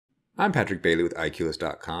I'm Patrick Bailey with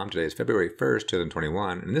iQlist.com. Today is February 1st,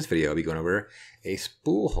 2021, and in this video I'll be going over a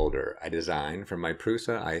spool holder I designed for my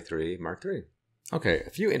Prusa i3MK3. Okay, a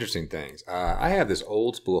few interesting things. I have this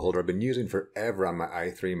old spool holder I've been using forever on my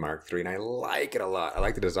i3MK3, and I like it a lot. I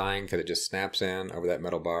like the design because it just snaps in over that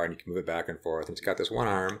metal bar and you can move it back and forth. And it's got this one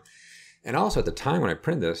arm. And also at the time when I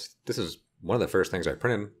printed this is one of the first things I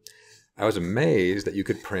printed. I was amazed that you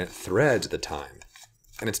could print threads at the time.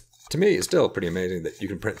 And to me, it's still pretty amazing that you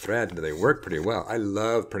can print threads and that they work pretty well. I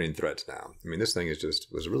love printing threads now. I mean, this thing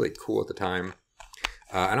was really cool at the time.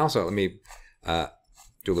 And also, let me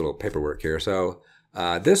do a little paperwork here. So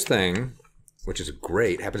this thing, which is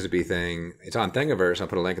great, happens to be it's on Thingiverse. I'll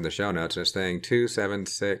put a link in the show notes. And it's thing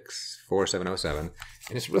 2764707. And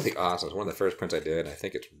it's really awesome. It's one of the first prints I did. I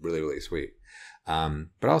think it's really, really sweet.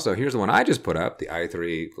 But also, here's the one I just put up, the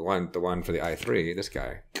i3, the one for the i3, this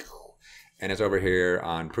guy. And it's over here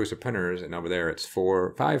on Prusa printers, and over there it's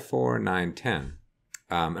 54910.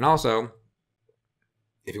 And also,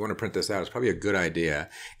 if you want to print this out, it's probably a good idea,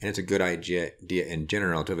 and it's a good idea in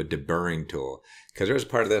general to have a deburring tool. Because there's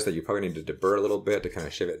part of this that you probably need to deburr a little bit to kind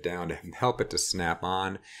of shiv it down to help it to snap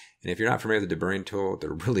on. And if you're not familiar with the deburring tool,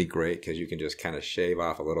 they're really great because you can just kind of shave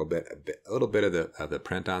off a little bit of the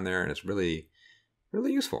print on there, and it's really,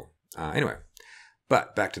 really useful. Anyway,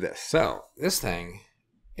 but back to this. So this thing,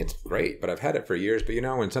 it's great, but I've had it for years. But you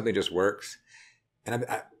know, when something just works, and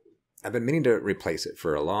I've been meaning to replace it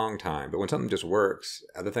for a long time, but when something just works,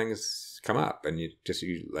 other things come up, and you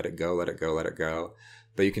let it go, let it go, let it go.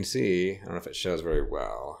 But you can see, I don't know if it shows very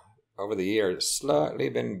well, over the years, it's slightly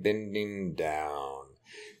been bending down.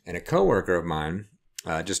 And a coworker of mine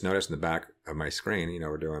just noticed in the back of my screen, you know,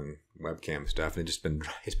 we're doing webcam stuff, and it's been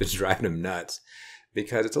driving him nuts.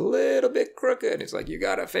 Because it's a little bit crooked. It's like, you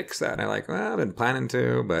got to fix that. And I'm like, well, I've been planning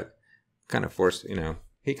to, but kind of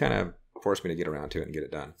he kind of forced me to get around to it and get it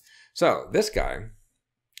done. So this guy,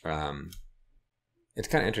 it's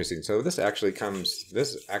kind of interesting. So this actually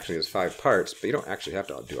is 5 parts, but you don't actually have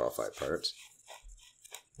to do all 5 parts.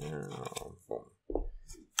 Oh, boom.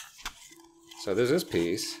 So there's this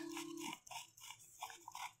piece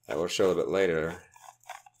that we'll show a bit later,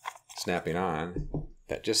 snapping on,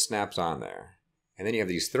 that just snaps on there. And then you have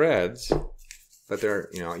these threads, but they're,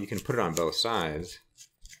 you can put it on both sides.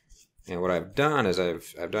 And what I've done is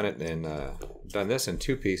I've done this in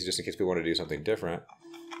 2 pieces just in case people want to do something different.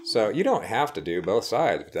 So you don't have to do both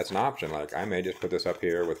sides, but that's an option. Like I may just put this up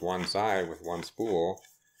here with one side with one spool,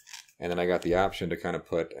 and then I got the option to kind of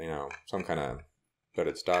put, some kind of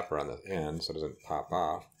threaded stopper on the end so it doesn't pop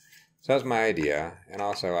off. So that's my idea. And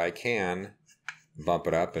also I can bump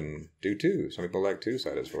it up and do 2. Some people like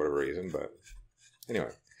 2-sided for whatever reason, but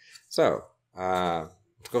anyway, so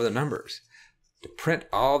let's go over the numbers. To print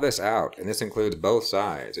all this out, and this includes both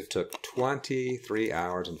sides, it took 23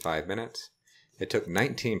 hours and 5 minutes. It took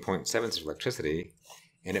 19.7 electricity,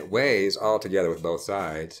 and it weighs all together with both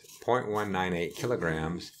sides 0.198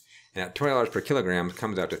 kilograms. And at $20 per kilogram, it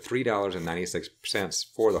comes out to $3.96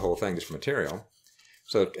 for the whole thing, just for material.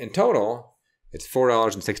 So in total, it's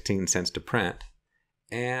 $4.16 to print.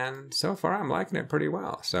 And so far, I'm liking it pretty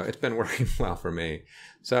well. So it's been working well for me.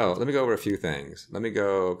 So let me go over a few things. Let me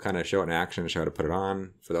go kind of show it in action, show how to put it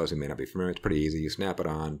on. For those who may not be familiar, it's pretty easy. You snap it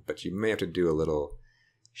on, but you may have to do a little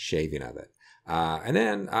shaving of it. And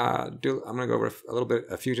then I'm going to go over a little bit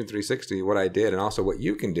of Fusion 360, what I did, and also what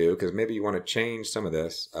you can do, because maybe you want to change some of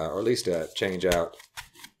this, or at least change out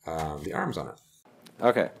the arms on it.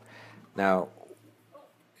 Okay. Now,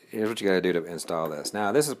 here's what you got to do to install this.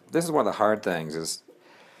 Now, this is one of the hard things as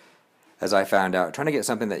I found out, trying to get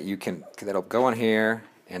something that'll go in here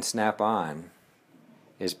and snap on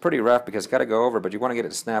is pretty rough because it's got to go over, but you want to get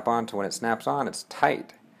it to snap on to when it snaps on, it's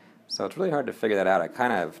tight. So it's really hard to figure that out. I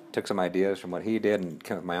kind of took some ideas from what he did and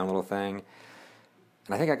came up with my own little thing.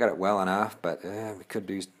 And I think I got it well enough, but we could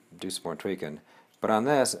do some more tweaking. But on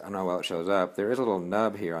this, I don't know how well it shows up, there is a little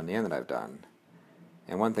nub here on the end that I've done.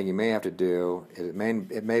 And one thing you may have to do is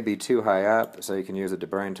it may be too high up, so you can use the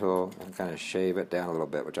deburring tool and kind of shave it down a little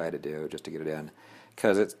bit, which I had to do just to get it in.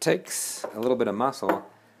 Because it takes a little bit of muscle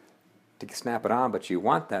to snap it on, but you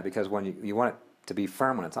want that because when you want it to be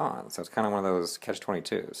firm when it's on. So it's kind of one of those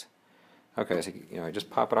catch-22s. Okay, so you just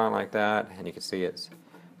pop it on like that, and you can see it's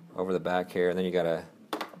over the back here, and then you got to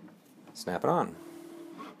snap it on.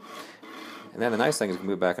 And then the nice thing is you can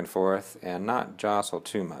move back and forth and not jostle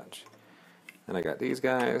too much. And I got these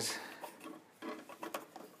guys.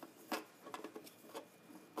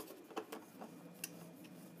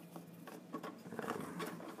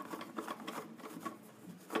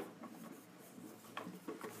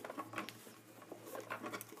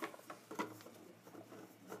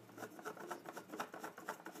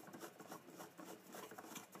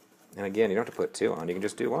 And again, you don't have to put 2 on. You can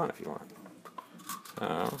just do 1 if you want.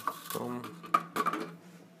 So, boom.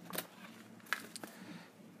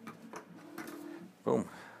 Boom.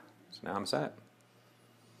 So now I'm set.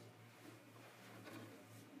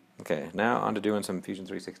 Okay, now on to doing some Fusion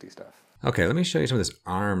 360 stuff. Okay, let me show you some of this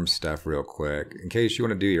ARM stuff real quick. In case you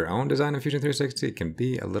want to do your own design in Fusion 360, it can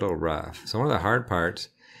be a little rough. So one of the hard parts,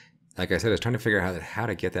 like I said, is trying to figure out how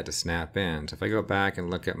to get that to snap in. So if I go back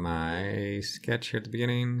and look at my sketch here at the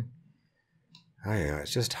beginning, oh yeah,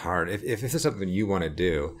 it's just hard. If this is something you want to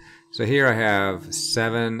do. So here I have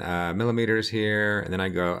 7 millimeters here, and then I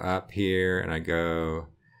go up here, and I go,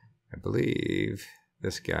 I believe,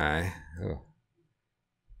 this guy. Oh,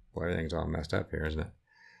 boy, everything's all messed up here, isn't it?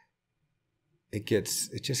 It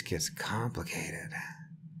just gets complicated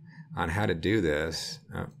on how to do this.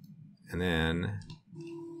 Oh, and then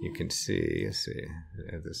you can see, let's see,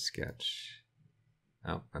 I have this sketch.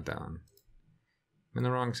 Oh, not that one. I'm in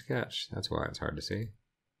the wrong sketch. That's why it's hard to see.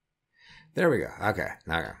 There we go. Okay.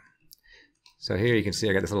 So here you can see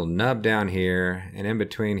I got this little nub down here, and in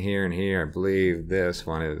between here and here, I believe this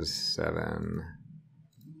one is 7.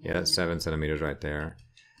 Yeah, that's 7 centimeters right there.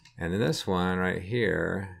 And then this one right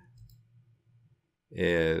here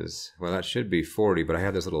is, well, that should be 40, but I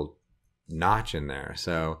have this little notch in there.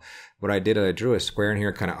 So what I did is I drew a square in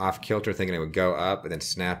here kind of off kilter, thinking it would go up and then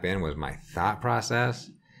snap in was my thought process.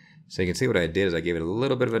 So you can see what I did is I gave it a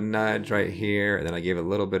little bit of a nudge right here, and then I gave it a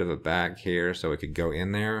little bit of a back here so it could go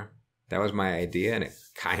in there. That was my idea, and it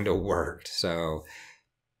kind of worked. So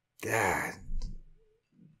yeah,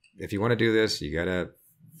 if you want to do this, you got to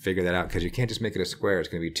figure that out, because you can't just make it a square. It's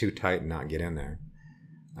going to be too tight and not get in there.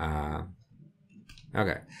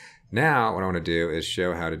 Okay, now what I want to do is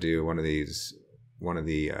show how to do one of the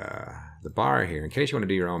bar here, in case you want to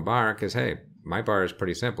do your own bar, because hey, my bar is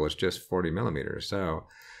pretty simple. It's just 40 millimeters. So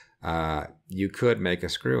you could make a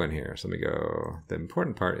screw in here. So let me go, the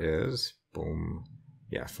important part is, boom,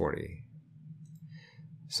 yeah, 40.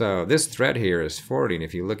 So this thread here is 40, and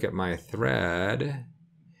if you look at my thread,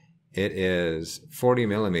 it is 40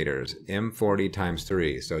 millimeters, M40 times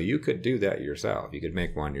 3. So you could do that yourself. You could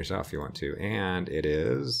make one yourself if you want to. And it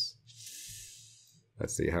is,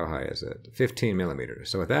 let's see, how high is it? 15 millimeters.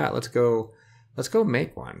 So with that, let's go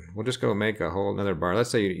make one. We'll just go make a whole another bar. Let's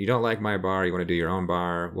say you don't like my bar, you want to do your own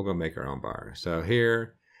bar. We'll go make our own bar. So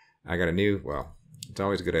here, I got a new, well, it's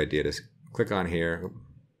always a good idea to click on here.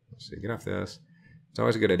 Let's see, get off this. It's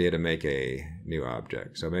always a good idea to make a new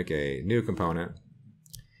object. So make a new component.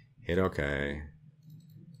 Hit OK.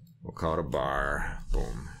 We'll call it a bar.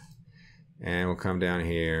 Boom. And we'll come down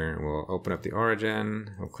here and we'll open up the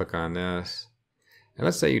origin. We'll click on this. And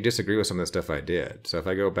let's say you disagree with some of the stuff I did. So if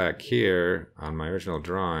I go back here on my original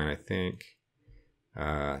drawing, I think,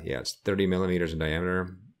 yeah, it's 30 millimeters in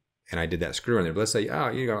diameter. And I did that screw in there. But let's say, oh,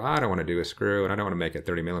 you go, I don't want to do a screw, and I don't want to make it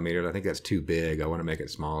 30 millimeters. I think that's too big. I want to make it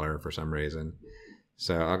smaller for some reason.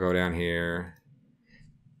 So I'll go down here,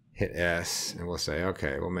 hit S, and we'll say,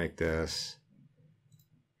 okay, we'll make this,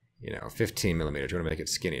 15 millimeters. You want to make it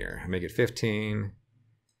skinnier. Make it 15,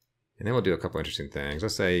 and then we'll do a couple interesting things.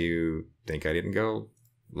 Let's say you think I didn't go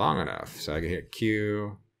long enough. So I can hit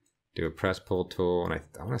Q, do a press pull tool, and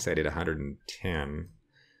I want to say I did 110.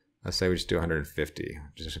 Let's say we just do 150,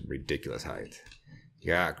 just a ridiculous height.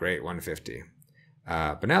 Yeah, great, 150.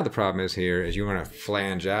 But now the problem is here is you want to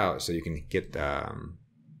flange out so you can get,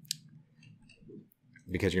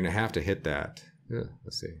 because you're going to have to hit that.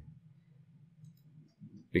 Let's see.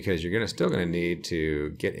 Because you're still going to need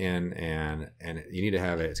to get in, and you need to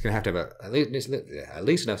have it. It's going to have at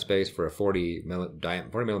least enough space for a 40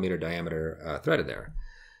 millimeter diameter threaded there.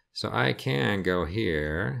 So I can go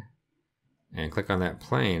here and click on that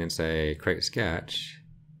plane and say create sketch.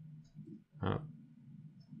 Oh,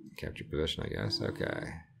 capture position, I guess. Okay.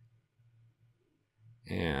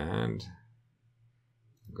 And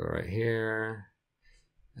go right here.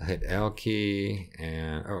 I'll hit L key,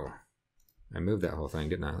 and oh, I moved that whole thing,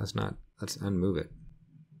 didn't I? Let's unmove it.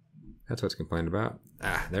 That's what's complained about.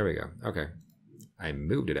 Ah, there we go. Okay. I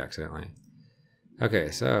moved it accidentally.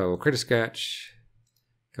 Okay, so we'll create a sketch.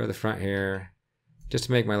 Go to the front here. Just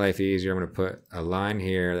to make my life easier, I'm going to put a line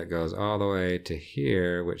here that goes all the way to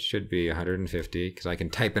here, which should be 150, because I can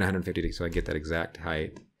type in 150 so I get that exact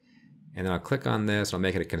height. And then I'll click on this. I'll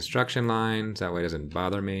make it a construction line, so that way it doesn't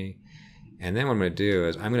bother me. And then what I'm going to do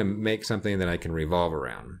is I'm going to make something that I can revolve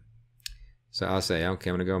around. So I'll say, okay,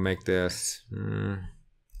 I'm going to go make this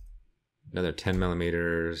another 10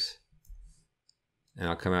 millimeters. And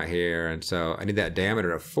I'll come out here. And so I need that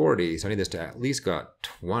diameter of 40, so I need this to at least go out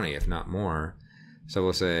 20, if not more. So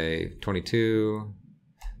we'll say 22,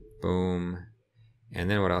 boom, And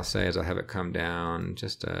then what I'll say is I'll have it come down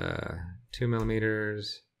just 2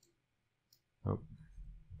 millimeters. Oh,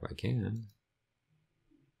 if I can.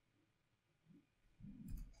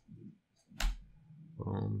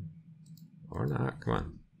 Boom. Or not, come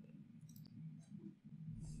on.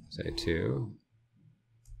 Say 2.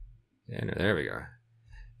 And there we go.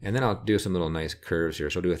 And then I'll do some little nice curves here.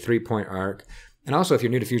 So I'll do a 3-point arc. And also, if you're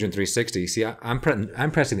new to Fusion 360, see, I'm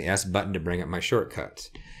pressing the S button to bring up my shortcuts.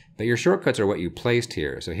 But your shortcuts are what you placed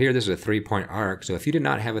here. So here, this is a 3-point arc. So if you did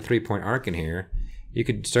not have a 3-point arc in here, you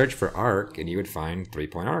could search for arc and you would find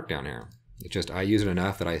 3-point arc down here. It's just I use it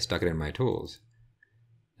enough that I stuck it in my tools.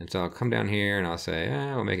 And so I'll come down here and I'll say,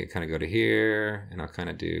 we'll make it kind of go to here. And I'll kind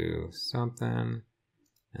of do something.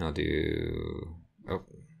 And I'll do, oh,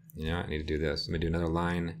 you know, I need to do this. Let me do another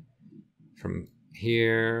line from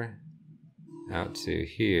here out to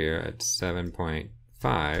here at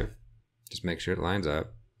 7.5. Just make sure it lines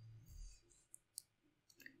up.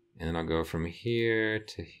 And then I'll go from here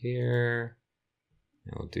to here.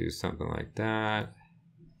 And we'll do something like that.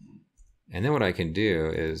 And then what I can do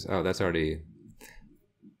is, oh, that's already,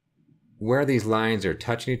 where these lines are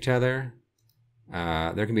touching each other,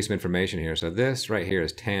 there can be some information here. So this right here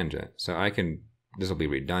is tangent. So I can, this will be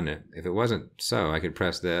redundant. If it wasn't so, I could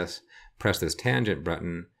press this tangent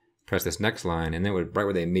button, press this next line, and then right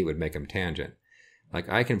where they meet would make them tangent. Like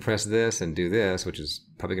I can press this and do this, which is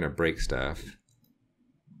probably going to break stuff,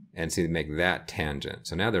 and see, make that tangent.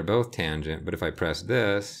 So now they're both tangent, but if I press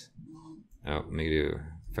this, oh, let me do,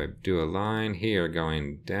 if I do a line here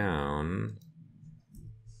going down,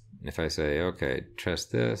 and if I say, okay, press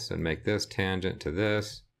this and make this tangent to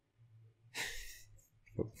this,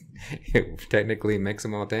 it technically makes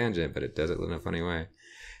them all tangent, but it does it in a funny way.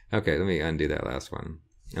 Okay, let me undo that last one.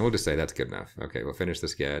 And we'll just say that's good enough. Okay, we'll finish the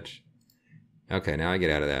sketch. Okay, now I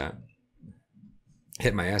get out of that.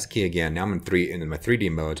 Hit my S key again. Now I'm in my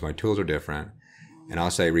 3D mode, so my tools are different. And I'll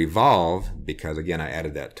say revolve, because again, I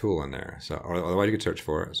added that tool in there. So, or otherwise you could search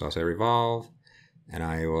for it. So I'll say revolve, and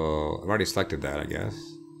I've already selected that, I guess.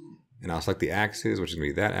 And I'll select the axis, which is going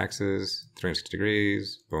to be that axis, 360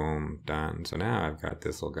 degrees, boom, done. So now I've got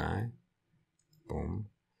this little guy, boom.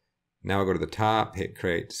 Now I'll go to the top, hit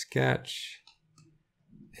create sketch,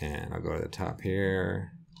 and I'll go to the top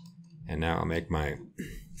here, and now I'll make my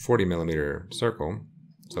 40 millimeter circle.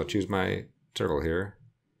 So I'll choose my circle here,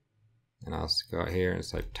 and I'll go out here and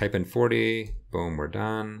type in 40, boom, we're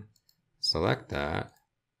done. Select that,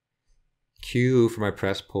 Q for my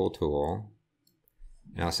press pull tool,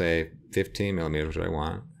 and I'll say 15 millimeters, which I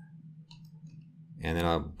want. And then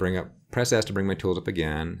I'll press S to bring my tools up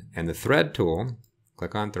again, and the thread tool,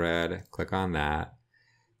 click on thread, click on that,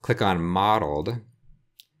 click on modeled.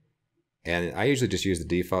 And I usually just use the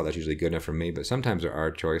default, that's usually good enough for me, but sometimes there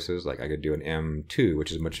are choices, like I could do an M2,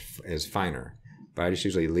 which is finer. But I just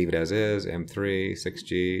usually leave it as is, M3,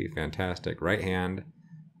 6G, fantastic, right hand.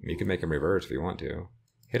 You can make them reverse if you want to.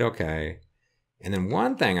 Hit OK. And then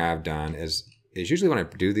one thing I've done is usually when I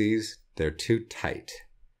do these, they're too tight.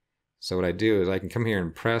 So what I do is I can come here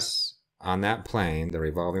and press on that plane, the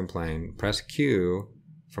revolving plane, press Q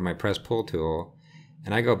for my press pull tool,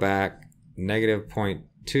 and I go back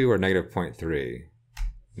 -0.2 or -0.3.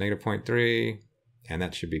 -0.3, and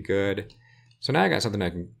that should be good. So now I got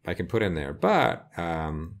something I can put in there. But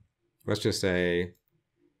let's just say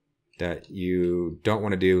that you don't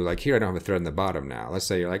want to do, like here I don't have a thread in the bottom now. Let's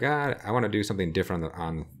say you're like, I want to do something different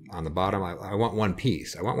on the bottom. I want one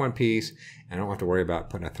piece. I want one piece, and I don't have to worry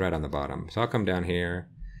about putting a thread on the bottom. So I'll come down here,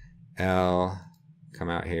 L, come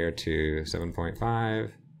out here to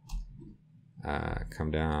 7.5,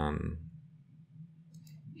 come down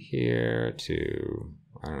here to,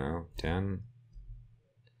 I don't know, 10.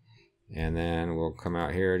 And then we'll come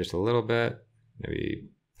out here just a little bit, maybe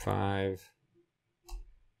 5.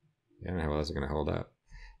 I don't know how well this is going to hold up.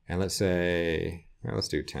 And let's say, well, let's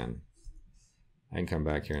do 10. I can come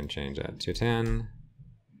back here and change that to 10.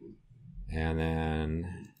 And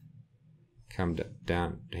then come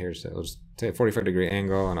down here, so let's say a 45-degree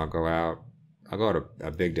angle, and I'll go out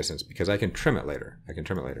a big distance because I can trim it later.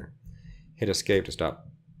 Hit escape to stop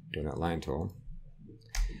doing that line tool.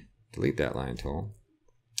 Delete that line tool.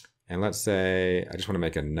 And let's say I just want to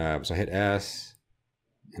make a nub. So I hit S,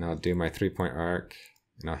 and I'll do my 3-point arc,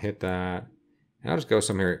 and I'll hit that. And I'll just go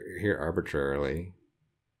somewhere here arbitrarily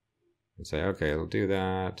and say, okay, it'll do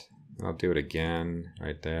that. And I'll do it again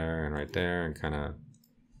right there, and kind of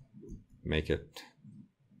make it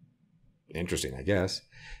interesting, I guess.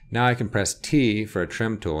 Now I can press T for a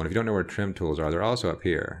trim tool. And if you don't know where trim tools are, they're also up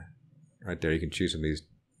here. Right there, you can choose some of these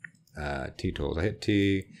T tools. I hit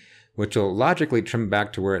T, which will logically trim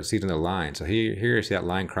back to where it sees in the line. So here you see that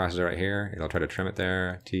line crosses right here. It'll try to trim it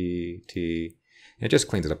there, T, and it just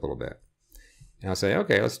cleans it up a little bit. And I'll say,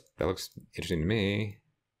 okay, that looks interesting to me.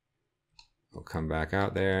 We'll come back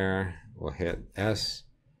out there. We'll hit S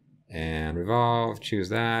and revolve, choose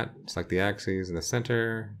that, select the axes in the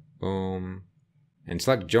center, boom, and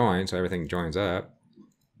select join so everything joins up.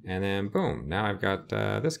 And then boom, now I've got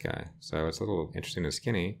this guy. So it's a little interesting and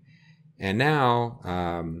skinny. And now,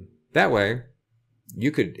 that way,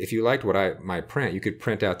 you could, if you liked my print, you could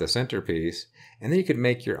print out the centerpiece, and then you could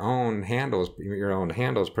make your own handles,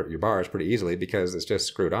 your bars pretty easily because it's just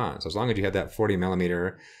screwed on. So as long as you have that 40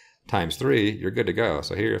 millimeter times 3, you're good to go.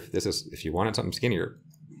 So here, if you wanted something skinnier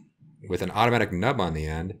with an automatic nub on the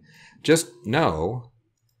end, just know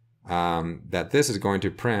that this is going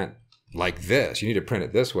to print like this. You need to print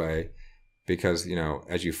it this way because, you know,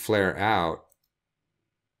 as you flare out,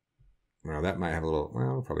 well, that might have a little,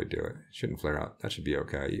 well, we'll probably do it. Shouldn't flare out. That should be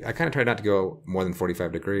okay. I kind of try not to go more than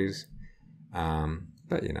 45 degrees.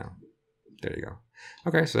 But, you know, there you go.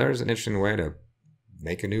 Okay, so there's an interesting way to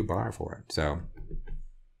make a new bar for it. So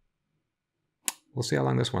we'll see how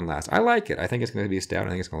long this one lasts. I like it. I think it's going to be stout. I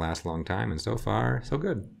think it's going to last a long time. And so far, so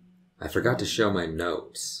good. I forgot to show my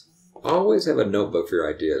notes. Always have a notebook for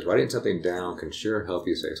your ideas. Writing something down can sure help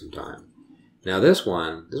you save some time. Now this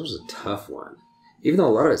was a tough one. Even though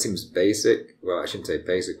a lot of it seems basic, well, I shouldn't say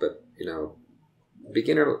basic, but, you know,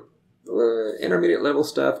 beginner, intermediate level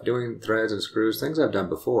stuff, doing threads and screws, things I've done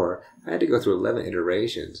before, I had to go through 11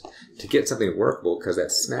 iterations to get something workable because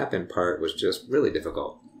that snap-in part was just really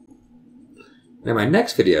difficult. Now my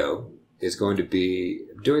next video is going to be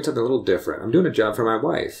doing something a little different. I'm doing a job for my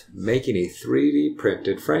wife, making a 3D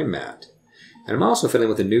printed frame mat. And I'm also fiddling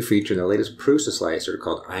with a new feature in the latest Prusa slicer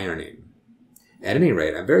called ironing. At any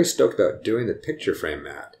rate, I'm very stoked about doing the picture frame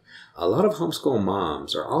mat. A lot of homeschool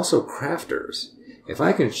moms are also crafters. If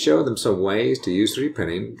I can show them some ways to use 3D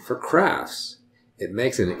printing for crafts, it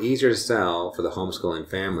makes it easier to sell for the homeschooling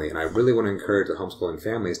family. And I really want to encourage the homeschooling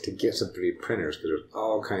families to get some 3D printers because there's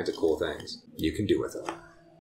all kinds of cool things you can do with them.